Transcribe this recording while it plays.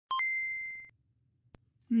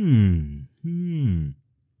Okay,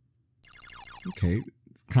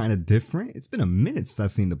 it's kind of different. It's been a minute since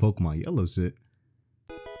I've seen the Pokemon Yellow shit.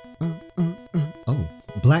 Oh,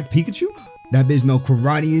 Black Pikachu? That bitch know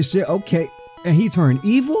karate and shit. Okay, and he turned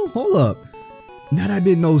evil? Hold up. Now that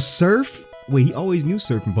bitch knows Surf? Wait, he always knew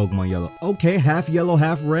Surf in Pokemon Yellow. Okay, half yellow,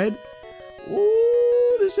 half red.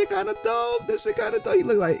 Ooh, this shit kind of dope. This shit kind of dope. He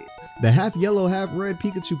look like the half yellow, half red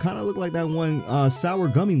Pikachu. Kind of look like that one sour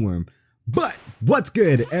gummy worm. But what's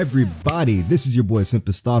good, everybody? This is your boy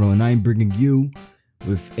Simpistotle, and I'm bringing you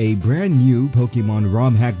with a brand new Pokemon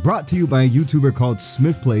Rom hack brought to you by a YouTuber called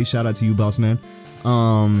Smithplay. Shout out to you, boss man.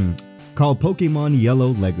 Called Pokemon Yellow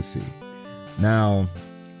Legacy. Now,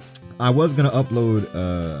 I was gonna upload,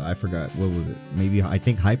 I forgot, what was it? Maybe, I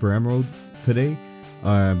think Hyper Emerald today.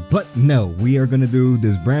 But no, we are gonna do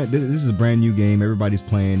this this is a brand new game. Everybody's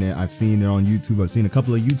playing it. I've seen it on YouTube. I've seen a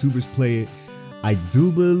couple of YouTubers play it. I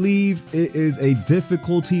do believe it is a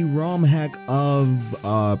difficulty ROM hack of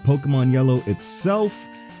Pokemon Yellow itself.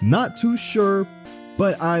 Not too sure,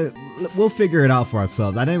 but we'll figure it out for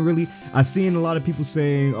ourselves. I seen a lot of people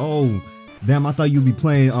saying, oh, damn, I thought you'd be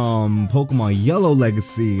playing Pokemon Yellow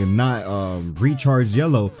Legacy and not Recharge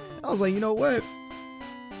Yellow. I was like, you know what?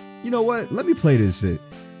 Let me play this shit.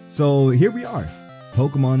 So here we are,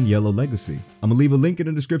 Pokemon Yellow Legacy. I'm gonna leave a link in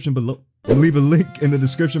the description below. I'll leave a link in the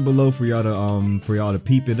description below for y'all to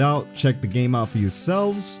peep it out. Check the game out for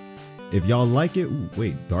yourselves. If y'all like it, ooh,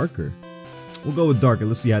 wait, darker. We'll go with darker.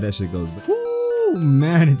 Let's see how that shit goes. Woo,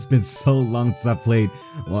 man, it's been so long since I played.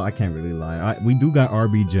 Well, I can't really lie. We do got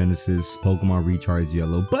RB Genesis, Pokemon Recharge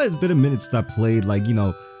Yellow, but it's been a minute since I played. Like, you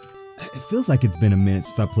know, it feels like it's been a minute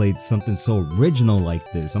since I played something so original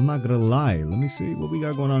like this. I'm not gonna lie. Let me see what we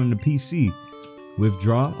got going on in the PC.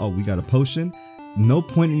 Withdraw. Oh, we got a potion. No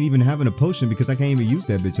point in even having a potion because I can't even use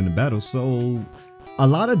that bitch in the battle. So a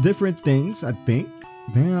lot of different things, I think.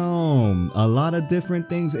 Damn, a lot of different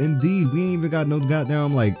things indeed. We ain't even got no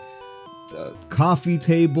goddamn like coffee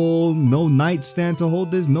table, no nightstand to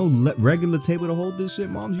hold this, no regular table to hold this shit.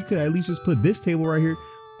 Mom, you could at least just put this table right here,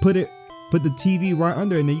 put the TV right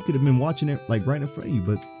under, and then you could have been watching it like right in front of you.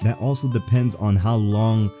 But that also depends on how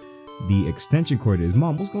long the extension cord is.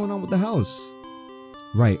 Mom, what's going on with the house?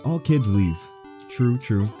 Right, all kids leave. True.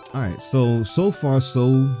 Alright, so far.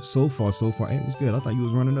 Hey, what's good? I thought you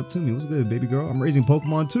was running up to me. What's good, baby girl? I'm raising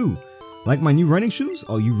Pokemon too. Like my new running shoes?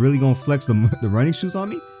 Oh, you really gonna flex the running shoes on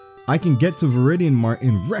me? I can get to Viridian Mart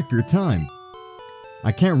in record time.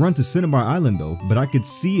 I can't run to Cinnabar Island though, but I could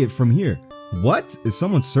see it from here. What? Is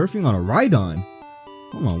someone surfing on a Rhydon?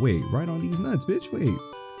 Hold on, wait, right on these nuts, bitch. Wait,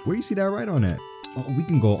 where you see that Rhydon at? Oh, we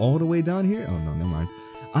can go all the way down here? Oh no, never mind.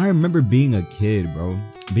 I remember being a kid, bro.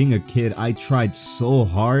 Being a kid, I tried so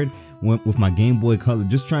hard with my Game Boy Color,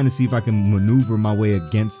 just trying to see if I can maneuver my way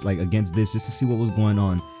against this, just to see what was going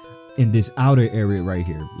on in this outer area right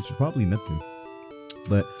here, which is probably nothing.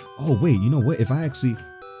 But, oh wait, you know what? If I actually,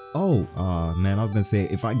 man, I was gonna say,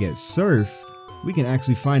 if I get Surf, we can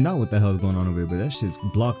actually find out what the hell is going on over here, but that shit's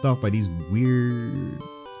blocked off by these weird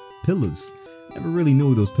pillars. Never really knew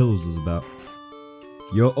what those pillars was about.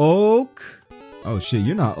 Yo, Oak! Oh shit,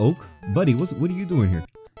 you're not Oak. Buddy, what are you doing here?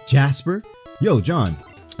 Jasper? Yo, John.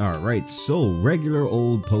 Alright, so regular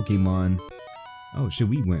old Pokemon. Oh shit,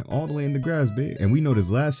 we went all the way in the grass, babe. And we know this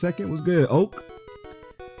last second was good. Oak?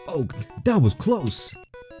 Oak, that was close.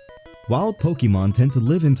 Wild Pokemon tend to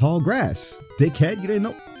live in tall grass. Dickhead, you didn't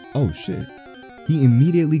know? Oh shit. He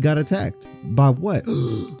immediately got attacked. By what?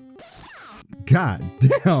 God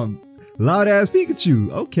damn. Loud ass Pikachu.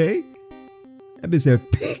 Okay. That bitch said,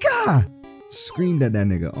 Pika! Screamed at that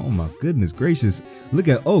nigga. Oh my goodness gracious. Look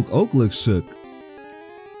at Oak. Oak looks shook.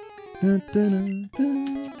 Dun, dun, dun,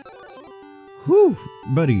 dun. Whew,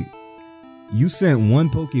 buddy. You sent one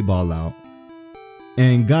Pokeball out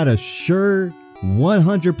and got a sure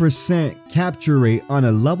 100% capture rate on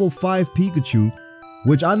a level 5 Pikachu,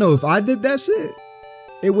 which I know if I did that shit,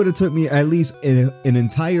 it would have took me at least an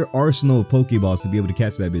entire arsenal of Pokeballs to be able to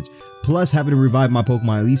catch that bitch. Plus having to revive my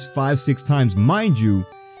Pokemon at least 5-6 times. Mind you,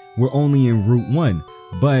 we're only in Route 1,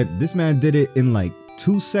 but this man did it in like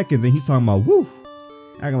 2 seconds and he's talking about woo,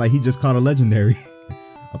 acting like he just caught a legendary.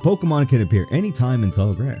 A Pokemon can appear anytime in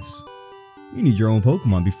tall grass. You need your own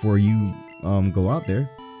Pokemon before you go out there.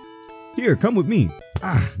 Here, come with me.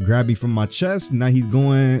 Grab me from my chest. Now he's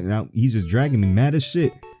just dragging me mad as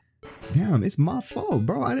shit. Damn, it's my fault,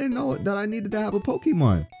 bro. I didn't know that I needed to have a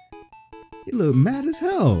Pokemon. He look mad as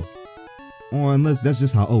hell. Or unless that's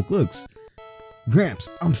just how Oak looks. Gramps,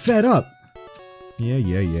 I'm fed up.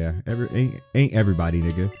 Yeah. Ain't everybody,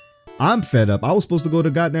 nigga. I'm fed up. I was supposed to go to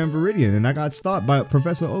goddamn Viridian and I got stopped by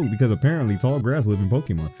Professor Oak because apparently tall grass live in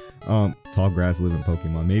Pokemon. Tall grass live in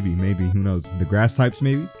Pokemon. Maybe, who knows? The grass types,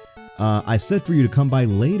 maybe? I said for you to come by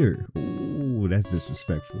later. Ooh, that's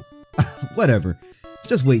disrespectful. Whatever.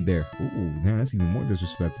 Just wait there. Ooh, man, that's even more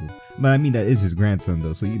disrespectful. But I mean, that is his grandson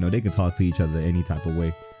though, so you know, they can talk to each other any type of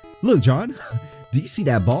way. Look, John, do you see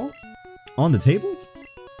that ball on the table?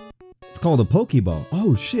 It's called a Pokeball.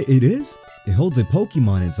 Oh shit, it is? It holds a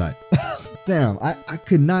Pokemon inside. Damn, I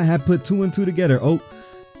could not have put 2 and 2 together. Oh,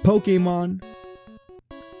 Pokemon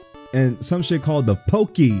and some shit called the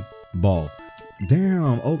Pokeball.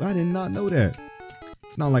 Damn, oh, I did not know that.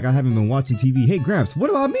 It's not like I haven't been watching TV. Hey, Gramps, what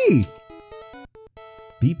about me?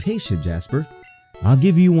 Be patient, Jasper. I'll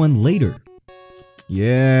give you one later.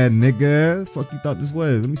 Yeah, nigga. Fuck you thought this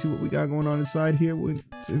was. Let me see what we got going on inside here.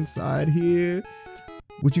 What's inside here?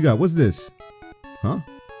 What you got? What's this? Huh?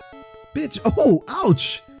 Bitch. Oh,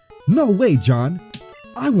 ouch. No way, John.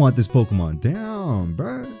 I want this Pokemon. Damn,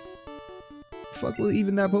 bruh. Fuck with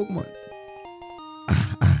even that Pokemon.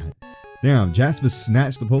 Damn, Jasper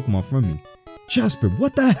snatched the Pokemon from me. Jasper,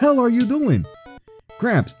 what the hell are you doing?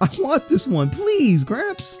 Gramps, I want this one. Please,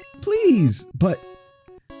 Gramps. Please. But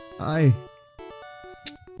oh,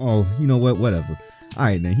 you know what? Whatever.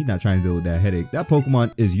 Alright then, he's not trying to deal with that headache. That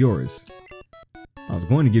Pokemon is yours. I was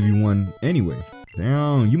going to give you one anyway.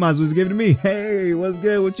 Damn, you might as well just give it to me. Hey, what's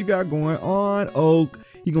good? What you got going on, Oak?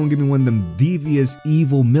 He gonna give me one of them devious,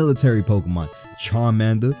 evil military Pokemon.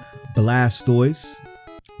 Charmander, Blastoise.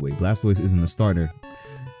 Wait, Blastoise isn't a starter.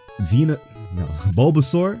 No,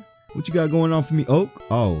 Bulbasaur. What you got going on for me, Oak?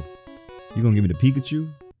 Oh, you gonna give me the Pikachu?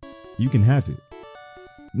 You can have it.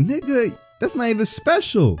 Nigga, that's not even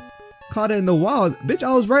special. Caught it in the wild. Bitch,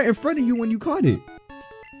 I was right in front of you when you caught it.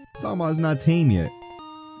 Talking about it's not tame yet.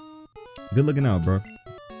 Good looking out, bro.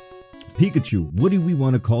 Pikachu, what do we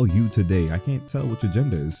want to call you today? I can't tell what your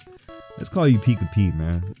gender is. Let's call you Pika P,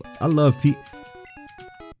 man. I love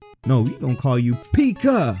No, we gonna call you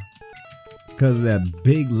Pika. Because of that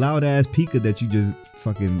big loud ass Pika that you just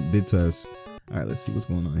fucking did to us. Alright, let's see what's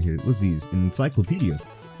going on here. What's these? An encyclopedia.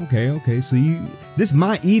 Okay, so this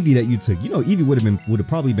my Eevee that you took. You know Eevee would have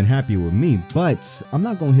probably been happier with me, but I'm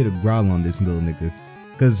not gonna hit a growl on this little nigga.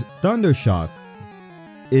 Cause Thunder Shock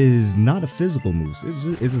is not a physical move.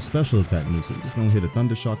 It's a special attack move. So we're just gonna hit a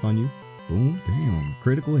Thunder Shock on you. Boom, damn.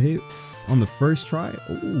 Critical hit on the first try.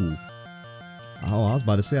 Ooh. Oh, I was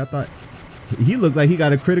about to say, I thought he looked like he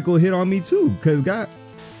got a critical hit on me too. Cause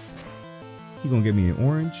he gonna give me an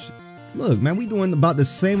orange. Look, man, we doing about the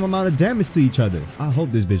same amount of damage to each other. I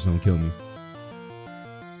hope this bitch don't kill me.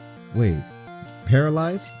 Wait,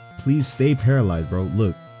 paralyzed? Please stay paralyzed, bro.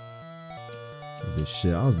 Look. This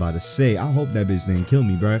shit, I was about to say, I hope that bitch didn't kill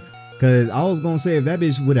me, bro. Cause I was gonna say if that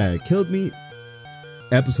bitch would have killed me,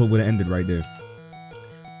 episode would have ended right there.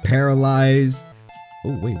 Paralyzed.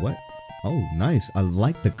 Oh wait, what? Oh, nice. I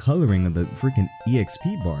like the coloring of the freaking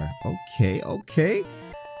EXP bar. Okay.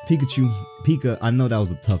 Pika, I know that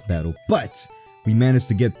was a tough battle, but we managed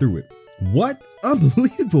to get through it. What?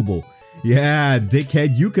 Unbelievable. Yeah, dickhead,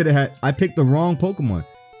 you could have had. I picked the wrong Pokemon.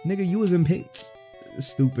 Nigga, you was impatient.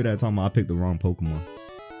 Stupid at talking about I picked the wrong Pokemon.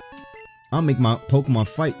 I'll make my Pokemon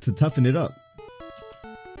fight to toughen it up.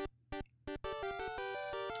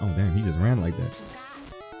 Oh damn, he just ran like that.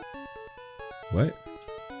 What?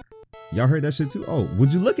 Y'all heard that shit too? Oh,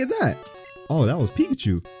 would you look at that? Oh, that was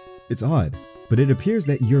Pikachu. It's odd, but it appears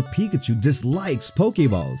that your Pikachu dislikes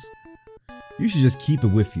Pokeballs. You should just keep it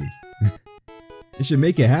with you. It should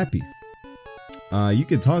make it happy. You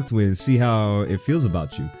can talk to it and see how it feels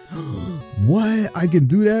about you. What? I can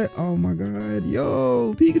do that? Oh my god.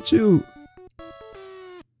 Yo, Pikachu.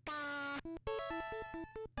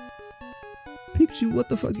 Pikachu, what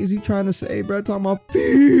the fuck is he trying to say, bro? Talking about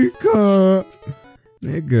Pika.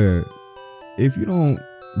 Nigga, if you don't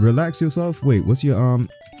relax yourself. Wait, what's your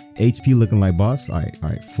HP looking like, boss?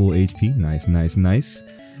 Alright, full HP. Nice.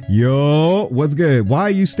 Yo, what's good? Why are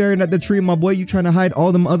you staring at the tree, my boy? You trying to hide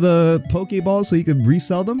all them other Pokeballs so you could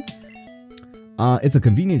resell them? It's a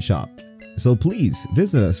convenience shop, so please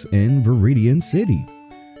visit us in Viridian City.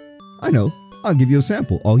 I know, I'll give you a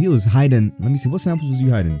sample. Oh, he was hiding. Let me see, what samples was you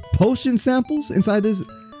hiding? Potion samples inside this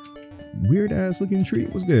weird ass looking tree?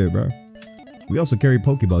 What's good, bro? We also carry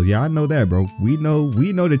Pokeballs. Yeah, I know that, bro. We know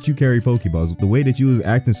that you carry Pokeballs. The way that you was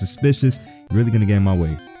acting suspicious, you're really gonna get in my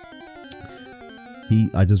way.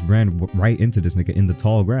 I just ran right into this nigga in the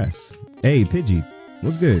tall grass. Hey, Pidgey,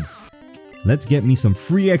 what's good? Let's get me some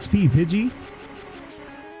free XP, Pidgey.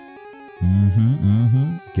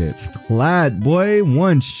 Get clad, boy.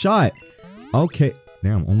 One shot. Okay.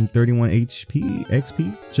 Damn, only 31 HP,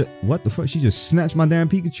 XP. What the fuck? She just snatched my damn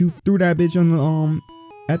Pikachu, threw that bitch on the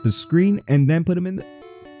at the screen, and then put him in the.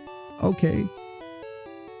 Okay.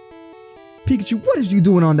 Pikachu, what is you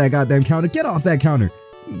doing on that goddamn counter? Get off that counter!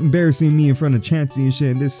 Embarrassing me in front of Chansey and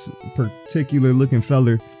shit, and this particular looking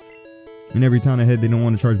feller. And every time I head, they don't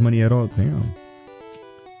want to charge money at all. Damn.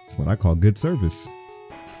 That's what I call good service.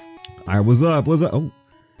 Alright, what's up? What's up? Oh.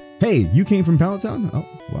 Hey, you came from Pallet Town? Oh,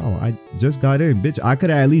 wow, I just got in, bitch. I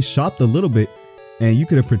could have at least shopped a little bit, and you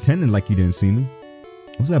could have pretended like you didn't see me.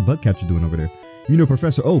 What's that bug catcher doing over there? You know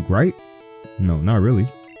Professor Oak, right? No, not really.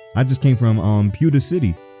 I just came from Pewter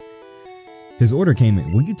City. His order came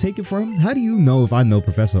in. Will you take it from him? How do you know if I know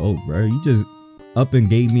Professor Oak, bro? You just up and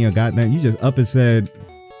gave me a goddamn. You just up and said,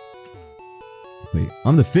 "Wait,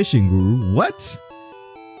 I'm the fishing guru." What?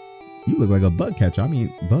 You look like a bug catcher. I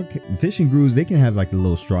mean, fishing gurus, they can have like a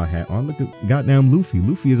little straw hat on. Look at goddamn Luffy.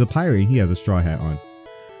 Luffy is a pirate and he has a straw hat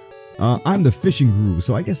on. I'm the fishing guru,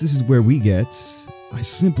 so I guess this is where we get. I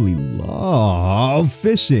simply love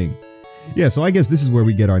fishing. Yeah, so I guess this is where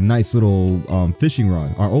we get our nice little fishing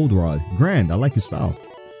rod, our old rod. Grand, I like your style.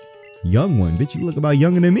 Young one, bitch, you look about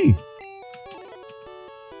younger than me.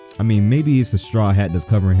 I mean, maybe it's the straw hat that's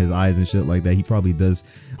covering his eyes and shit like that. He probably does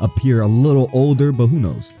appear a little older, but who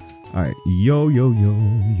knows? All right, yo, yo, yo,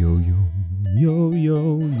 yo, yo, yo,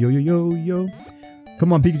 yo, yo, yo, yo, yo.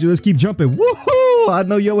 Come on, Pikachu, let's keep jumping. Woohoo! I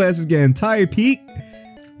know your ass is getting tired, Pete.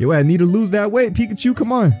 Yo, I need to lose that weight, Pikachu.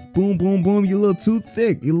 Come on. Boom, boom, boom. You're a little too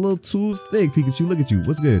thick. You're a little too thick, Pikachu. Look at you.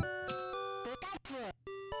 What's good?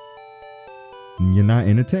 You're not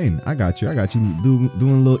entertained. I got you. I got you doing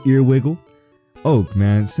a little ear wiggle. Oak,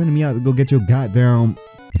 man, sending me out to go get your goddamn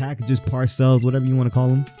packages, parcels, whatever you want to call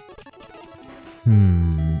them.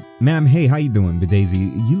 Ma'am, hey, how you doing,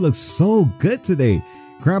 Bidaisy? You look so good today.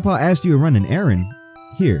 Grandpa asked you to run an errand.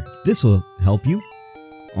 Here, this will help you.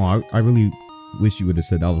 Oh, I really wish you would have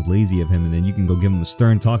said that was lazy of him, and then you can go give him a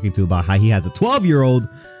stern talking to about how he has a 12-year-old.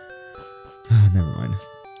 Never mind.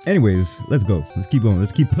 Anyways, let's go. Let's keep going.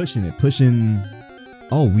 Let's keep pushing it. Pushing.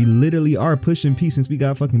 Oh, we literally are pushing P since we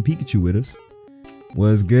got fucking Pikachu with us.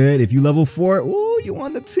 Was good. If you level 4, ooh, you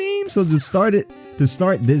on the team. So just start it. To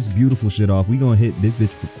start this beautiful shit off, we gonna hit this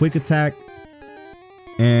bitch for quick attack.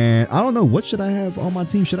 And I don't know, what should I have on my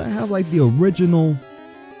team? Should I have like the original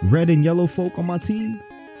red and yellow folk on my team?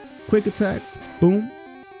 Quick attack. Boom.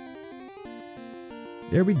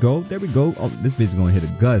 There we go. There we go. Oh, this bitch is gonna hit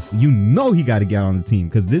a gust. You know he gotta get on the team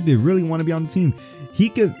because this bitch really want to be on the team. He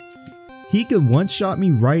could one-shot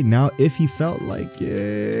me right now if he felt like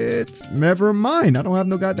it. Never mind. I don't have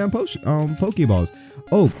no goddamn Pokeballs.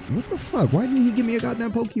 Oh, what the fuck? Why didn't he give me a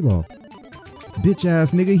goddamn Pokeball? Bitch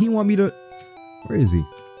ass nigga. He want me to. Where is he?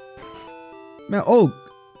 Man, oh,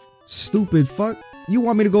 stupid fuck. You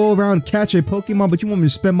want me to go around and catch a Pokemon, but you want me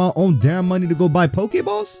to spend my own damn money to go buy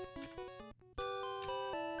Pokeballs?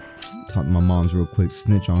 Talk to my mom's real quick.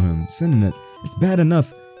 Snitch on him. Sending it. It's bad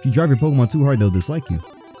enough. If you drive your Pokemon too hard, they'll dislike you.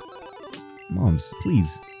 Moms,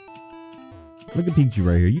 please. Look at Pikachu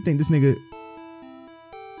right here. You think this nigga...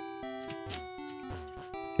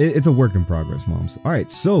 It's a work in progress, moms. Alright,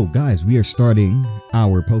 so guys, we are starting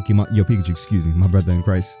our Pokemon... Yo, Pikachu, excuse me. My brother in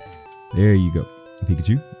Christ. There you go.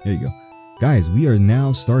 Pikachu, there you go. Guys, we are now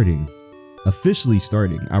officially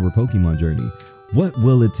starting our Pokemon journey. What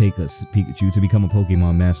will it take us, Pikachu, to become a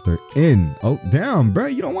Pokemon master in... Oh, damn, bro.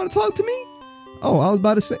 You don't want to talk to me? Oh, I was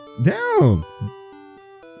about to say... Damn.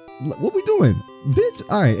 What we doing, bitch?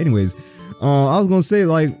 All right, anyways, I was gonna say,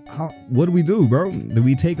 like, what do we do, bro? Do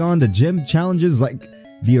we take on the gym challenges like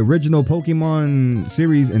the original Pokemon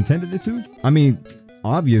series intended it to? I mean,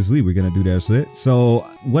 obviously we're gonna do that shit. So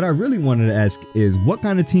what I really wanted to ask is, what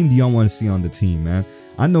kind of team do y'all want to see on the team, man?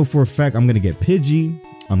 I know for a fact I'm gonna get Pidgey.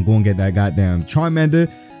 I'm gonna get that goddamn Charmander,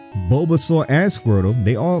 Bulbasaur, and Squirtle.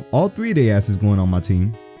 They all three of their asses going on my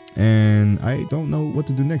team, and I don't know what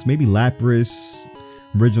to do next. Maybe Lapras.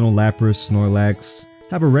 Original Lapras, Snorlax,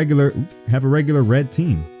 have a regular red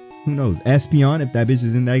team. Who knows? Espeon, if that bitch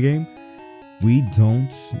is in that game. We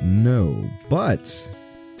don't know. But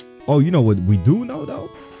oh, you know what we do know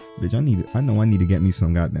though? Bitch, I know I need to get me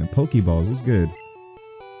some goddamn Pokeballs. What's good?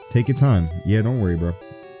 Take your time. Yeah, don't worry, bro.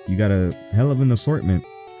 You got a hell of an assortment.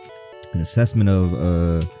 An assessment of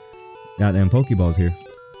goddamn Pokeballs here.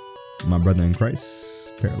 My brother in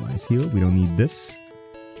Christ. Paralyzed heal. We don't need this.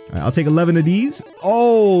 Alright, I'll take 11 of these.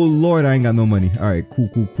 Oh, Lord, I ain't got no money. Alright,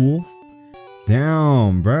 cool.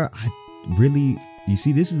 Damn, bruh. You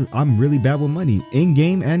see, I'm really bad with money. In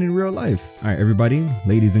game and in real life. Alright, everybody,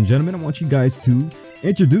 ladies and gentlemen, I want you guys to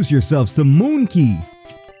introduce yourselves to Moonkey.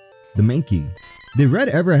 The Mankey. Did Red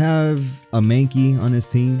ever have a Mankey on his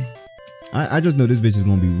team? I just know this bitch is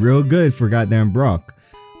gonna be real good for goddamn Brock.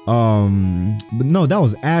 But no, that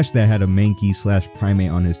was Ash that had a Mankey /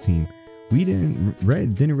 Primate on his team.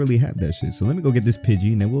 Red didn't really have that shit. So let me go get this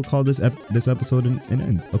Pidgey and then we'll call this episode an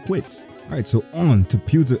end. A quits. Alright, so on to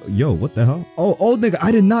Pewter. Yo, what the hell? Oh, old nigga,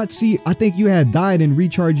 I did not see. I think you had died and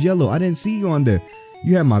recharged yellow. I didn't see you on there.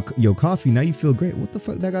 You had my coffee. Now you feel great. What the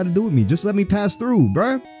fuck that got to do with me? Just let me pass through,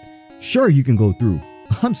 bruh. Sure, you can go through.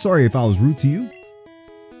 I'm sorry if I was rude to you.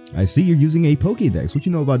 I see you're using a Pokédex. What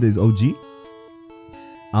you know about this, OG?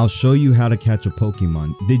 I'll show you how to catch a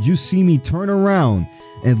Pokemon. Did you see me turn around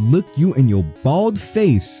and look you in your bald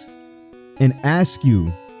face and ask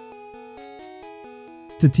you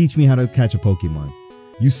to teach me how to catch a Pokemon?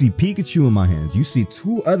 You see Pikachu in my hands. You see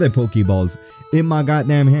 2 other Pokeballs in my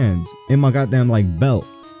goddamn hands. In my goddamn like belt.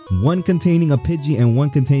 One containing a Pidgey and one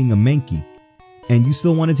containing a Mankey. And you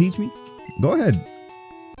still want to teach me? Go ahead.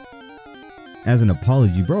 As an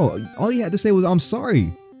apology, bro. All you had to say was, I'm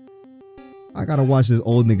sorry. I gotta watch this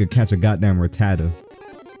old nigga catch a goddamn Rattata.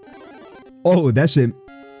 Oh, that shit.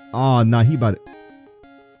 Oh, nah, he about it.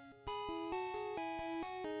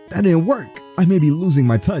 That didn't work. I may be losing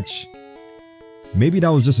my touch. Maybe that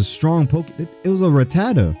was just a strong It was a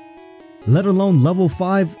Rattata. Let alone level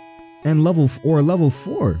 5 and level 4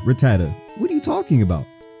 Rattata. What are you talking about?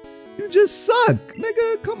 You just suck,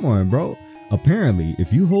 nigga. Come on, bro. Apparently,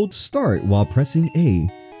 if you hold start while pressing A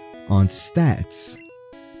on stats,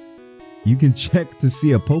 you can check to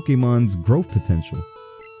see a Pokemon's growth potential.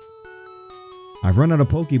 I've run out of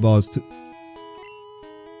Pokeballs to...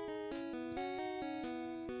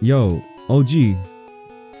 Yo, OG.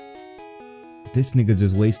 This nigga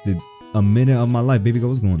just wasted a minute of my life. Baby girl,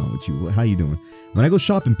 what's going on with you? How you doing? When I go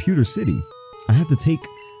shop in Pewter City, I have to take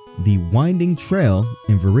the winding trail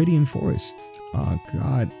in Viridian Forest. Oh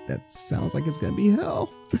god, that sounds like it's gonna be hell.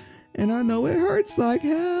 And I know it hurts like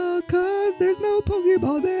hell, cause there's no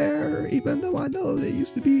Pokeball there, even though I know there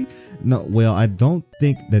used to be. No, well, I don't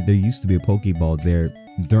think that there used to be a Pokeball there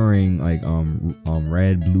during like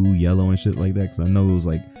red, blue, yellow and shit like that, cause I know it was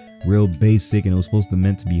like real basic and it was supposed to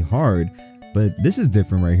meant to be hard. But this is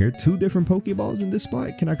different right here. 2 different Pokeballs in this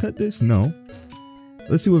spot. Can I cut this? No.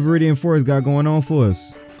 Let's see what Viridian Forest got going on for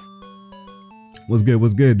us. What's good?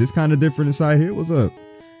 What's good? This kind of different inside here. What's up?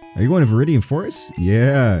 Are you going to Viridian Forest?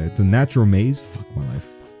 Yeah, it's a natural maze. Fuck my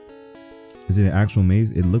life. Is it an actual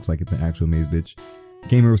maze? It looks like it's an actual maze, bitch.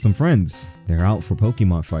 Came here with some friends. They're out for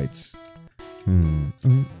Pokemon fights.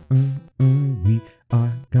 We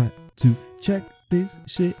are got to check this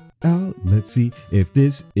shit out. Let's see if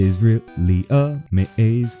this is really a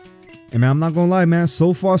maze. And man, I'm not gonna lie, man.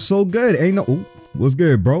 So far, so good. Ain't no... Ooh, what's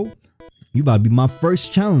good, bro? You about to be my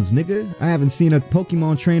first challenge, nigga. I haven't seen a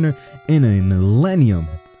Pokemon trainer in a millennium.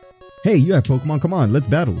 Hey, you have Pokemon. Come on, let's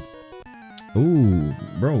battle. Ooh,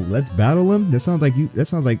 bro, let's battle him. That sounds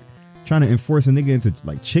like trying to enforce a nigga into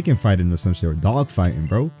like chicken fighting or some shit, or dog fighting,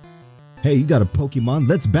 bro. Hey, you got a Pokemon.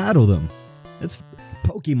 Let's battle them. Let's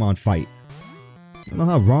Pokemon fight. You know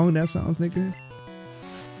how wrong that sounds, nigga?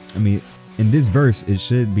 I mean, in this verse, it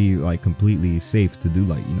should be like completely safe to do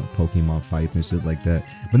like, you know, Pokemon fights and shit like that.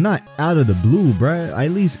 But not out of the blue, bruh. I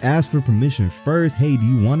at least ask for permission first. Hey, do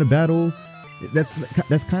you want to battle? That's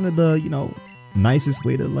kind of the, you know, nicest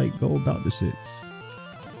way to like go about the shits.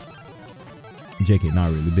 JK,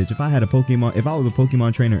 not really, bitch. If I was a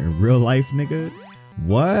Pokemon trainer in real life, nigga,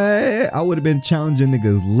 what? I would have been challenging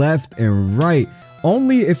niggas left and right.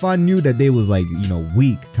 Only if I knew that they was like, you know,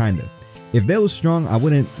 weak, kinda. If they was strong, I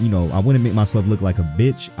wouldn't, you know, I wouldn't make myself look like a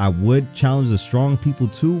bitch. I would challenge the strong people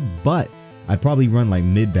too, but I'd probably run like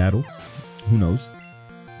mid-battle. Who knows?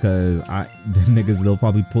 Cause them niggas, they'll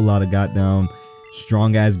probably pull out a goddamn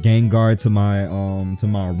strong ass Gengar to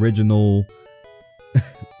my original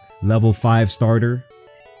level 5 starter.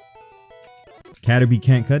 Caterpie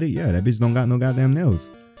can't cut it. Yeah, that bitch don't got no goddamn nails.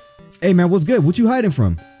 Hey man, what's good? What you hiding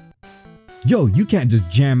from? Yo, you can't just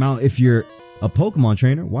jam out if you're a Pokemon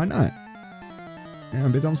trainer. Why not?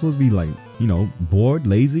 Damn, bitch, I'm supposed to be like, you know, bored,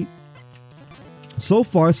 lazy. So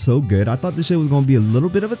far, so good. I thought this shit was gonna be a little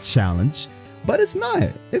bit of a challenge, but it's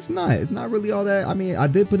not. It's not really all that. I mean, I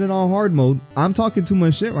did put it on hard mode. I'm talking too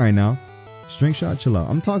much shit right now. String shot, chill out.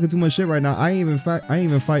 I'm talking too much shit right now. I ain't even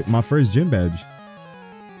fight my first gym badge.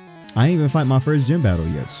 I ain't even fight my first gym battle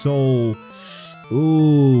yet. So,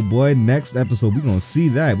 ooh, boy, next episode, we're gonna see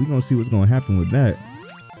that. We're gonna see what's gonna happen with that.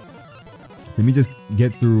 Let me just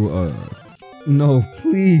get through, no,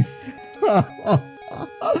 please.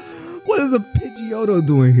 What is a Pidgeotto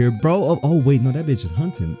doing here, bro? Oh, wait, no, that bitch is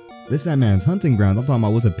hunting. This that man's hunting grounds. I'm talking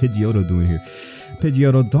about what's a Pidgeotto doing here.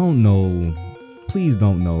 Pidgeotto, don't know. Please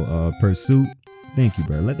don't know, Pursuit. Thank you,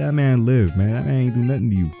 bro. Let that man live, man. That man ain't do nothing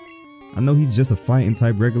to you. I know he's just a fighting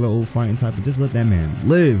type, regular old fighting type, but just let that man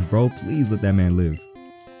live, bro. Please let that man live.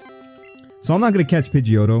 So I'm not gonna catch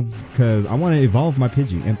Pidgeotto because I want to evolve my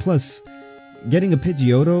Pidgey, and plus, getting a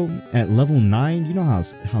Pidgeotto at level 9, you know how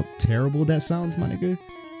terrible that sounds, my nigga.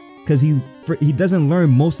 Because he doesn't learn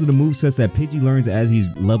most of the movesets that Pidgey learns as he's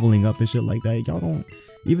leveling up and shit like that. Y'all don't,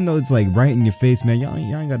 even though it's like right in your face, man, y'all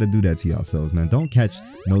ain't gotta do that to yourselves, man. Don't catch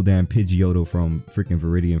no damn Pidgeotto from freaking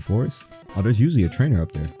Viridian Forest. Oh, there's usually a trainer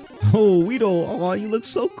up there. Oh, Weedle, oh, you look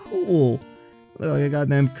so cool. Look like a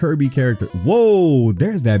goddamn Kirby character. Whoa,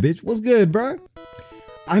 there's that bitch. What's good, bruh?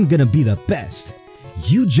 I'm gonna be the best.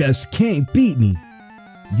 You just can't beat me.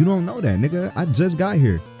 You don't know that, nigga. I just got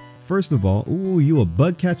here. First of all, ooh, you a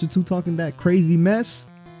bug catcher too, talking that crazy mess?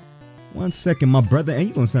 1 second, my brother. And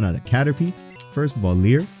you gonna send out a Caterpie? First of all,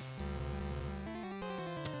 Leer.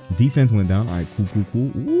 Defense went down. All right, cool.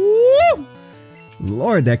 Woo!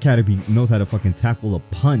 Lord, that Caterpie knows how to fucking tackle a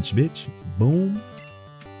punch, bitch. Boom.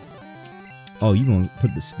 Oh, you gonna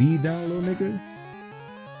put the speed down, little nigga?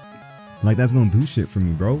 Like that's gonna do shit for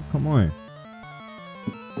me, bro. Come on.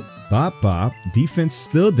 Bop. Defense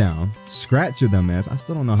still down. Scratch your dumb ass. I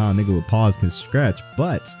still don't know how a nigga with paws can scratch,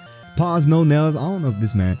 but paws, no nails. I don't know if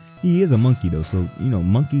this man, he is a monkey though. So, you know,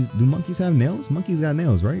 monkeys, do monkeys have nails? Monkeys got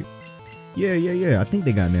nails, right? Yeah. I think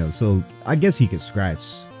they got nails. So I guess he could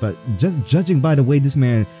scratch, but just judging by the way this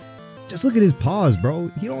man, just look at his paws, bro.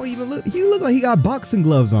 He don't even look, he look like he got boxing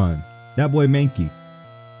gloves on. That boy Mankey.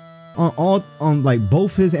 On like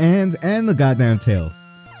both his hands and the goddamn tail.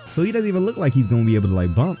 So he doesn't even look like he's gonna be able to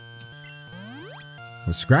like bump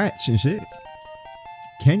or scratch and shit.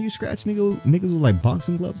 Can you scratch niggas with like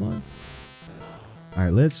boxing gloves on?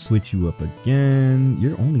 Alright, let's switch you up again.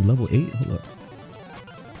 You're only level 8? Hold up.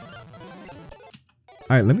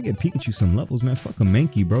 Alright, let me get Pikachu some levels, man. Fuck a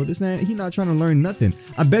Mankey, bro. This man, he not trying to learn nothing.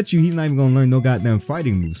 I bet you he's not even gonna learn no goddamn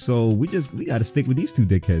fighting moves. So we gotta stick with these two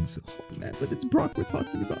dickheads. Oh man, but it's Brock we're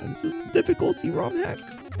talking about. This is difficulty, Rom Hack.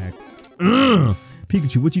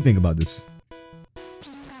 Pikachu, what you think about this?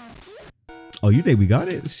 Oh, you think we got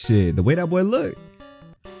it? Shit, the way that boy look.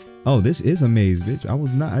 Oh, this is a maze, bitch.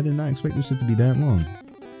 I did not expect this shit to be that long.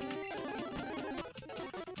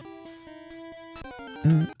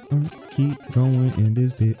 Keep going in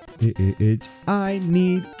this bitch. I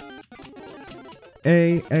need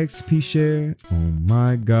a XP share. Oh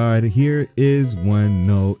my god, here is one.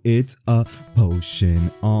 No, it's a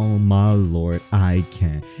potion. Oh my lord, I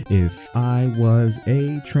can. If I was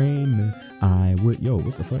a trainer, I would. Yo,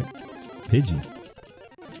 what the fuck? Pidgey.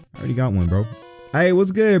 I already got one, bro. Hey,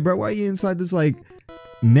 what's good, bro? Why are you inside this like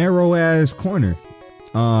narrow ass corner?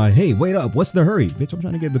 Hey, wait up. What's the hurry? Bitch, I'm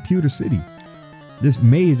trying to get to Pewter City. This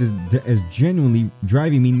maze is genuinely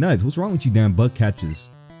driving me nuts. What's wrong with you damn bug catchers?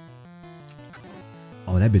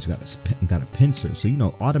 Oh, that bitch got a pincer. So, you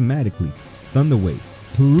know, automatically, Thunder Wave.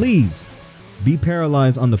 Please be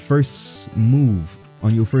paralyzed on the first move.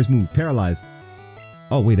 On your first move. Paralyzed.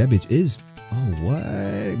 Oh, wait, that bitch is. Oh,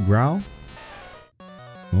 what? Growl?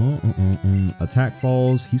 Attack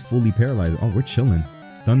falls. He's fully paralyzed. Oh, we're chilling.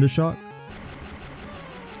 Thunder Shock.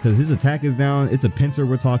 Because his attack is down. It's a pincer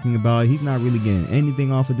we're talking about. He's not really getting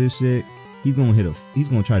anything off of this shit. He's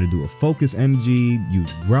gonna try to do a focus energy.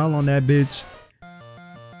 Use growl on that bitch.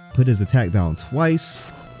 Put his attack down twice.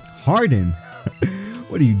 Harden.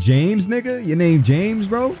 What are you, James, nigga? Your name James,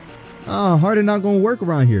 bro? Harden not gonna work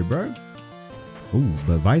around here, bro. Ooh,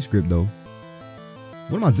 but Vice Grip though.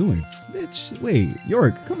 What am I doing? Bitch, wait.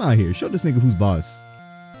 York, come out here. Show this nigga who's boss.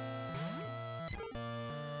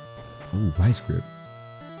 Ooh, Vice Grip.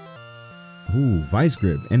 Ooh, Vice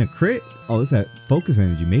Grip. And a crit? Oh, it's that focus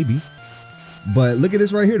energy, maybe. But look at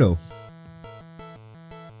this right here, though.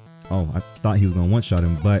 Oh, I thought he was going to one-shot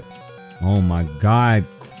him, but... Oh, my God.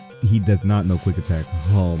 He does not know quick attack.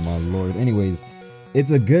 Oh, my lord. Anyways,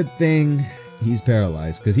 it's a good thing he's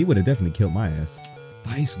paralyzed, because he would have definitely killed my ass.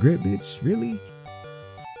 Vice Grip, bitch. Really?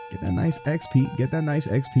 Get that nice XP. Get that nice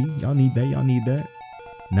XP. Y'all need that. Y'all need that.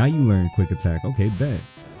 Now you learn quick attack. Okay, bet.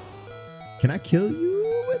 Can I kill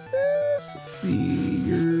you with this? Let's see.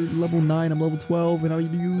 You're level 9. I'm level 12. And I'll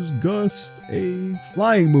use Gust, a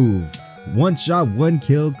flying move. One shot, one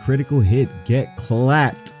kill, critical hit. Get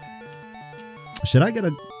clapped. Should I get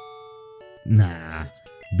a... Nah.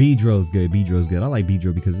 Beedrill's good. Beedrill's good. I like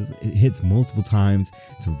Beedrill because it hits multiple times.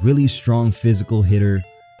 It's a really strong physical hitter.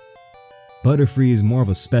 Butterfree is more of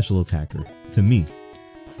a special attacker to me.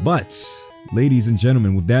 But, ladies and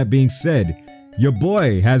gentlemen, with that being said, your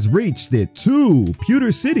boy has reached it to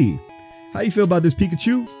Pewter City. How you feel about this,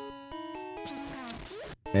 Pikachu?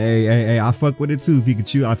 Hey, I fuck with it too,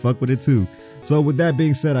 Pikachu. I fuck with it too. So with that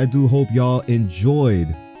being said, I do hope y'all enjoyed.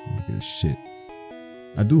 Look at this shit.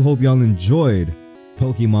 I do hope y'all enjoyed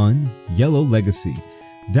Pokemon Yellow Legacy.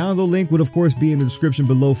 Download link would of course be in the description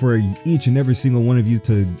below for each and every single one of you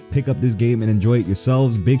to pick up this game and enjoy it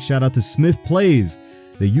yourselves. Big shout out to Smith Plays,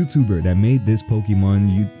 the YouTuber that made this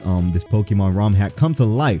Pokemon Rom Hack come to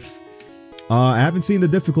life. I haven't seen the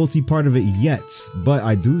difficulty part of it yet, but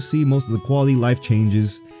I do see most of the quality of life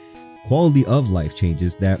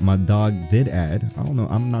changes that my dog did add. I don't know,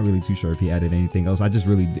 I'm not really too sure if he added anything else.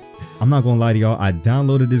 I'm not gonna lie to y'all, I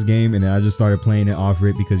downloaded this game and I just started playing it off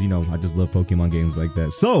it because, you know, I just love Pokemon games like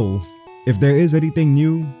that. So if there is anything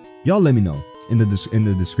new, y'all let me know in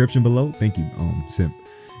the description below. Thank you, Simp.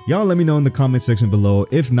 Y'all let me know in the comment section below.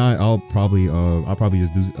 If not, I'll probably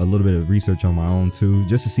just do a little bit of research on my own too,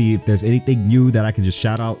 just to see if there's anything new that I can just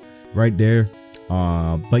shout out right there.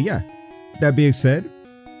 But yeah, that being said,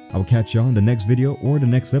 I will catch y'all in the next video or the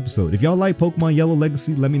next episode. If y'all like Pokemon Yellow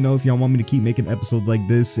Legacy, let me know if y'all want me to keep making episodes like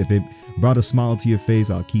this. If it brought a smile to your face,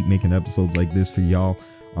 I'll keep making episodes like this for y'all.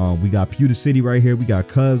 We got Pewter City right here. We got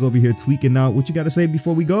Cuz over here tweaking out. What you got to say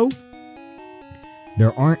before we go?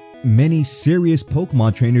 There aren't many serious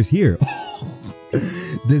Pokemon trainers here.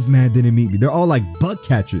 This man didn't meet me. They're all like bug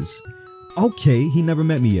catchers. Okay, he never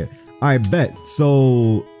met me yet. Alright, bet.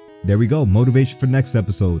 So there we go. Motivation for next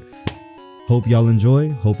episode. Hope y'all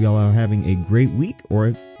enjoy. Hope y'all are having a great week,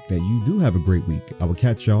 or that you do have a great week. I will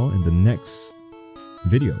catch y'all in the next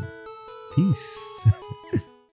video. Peace.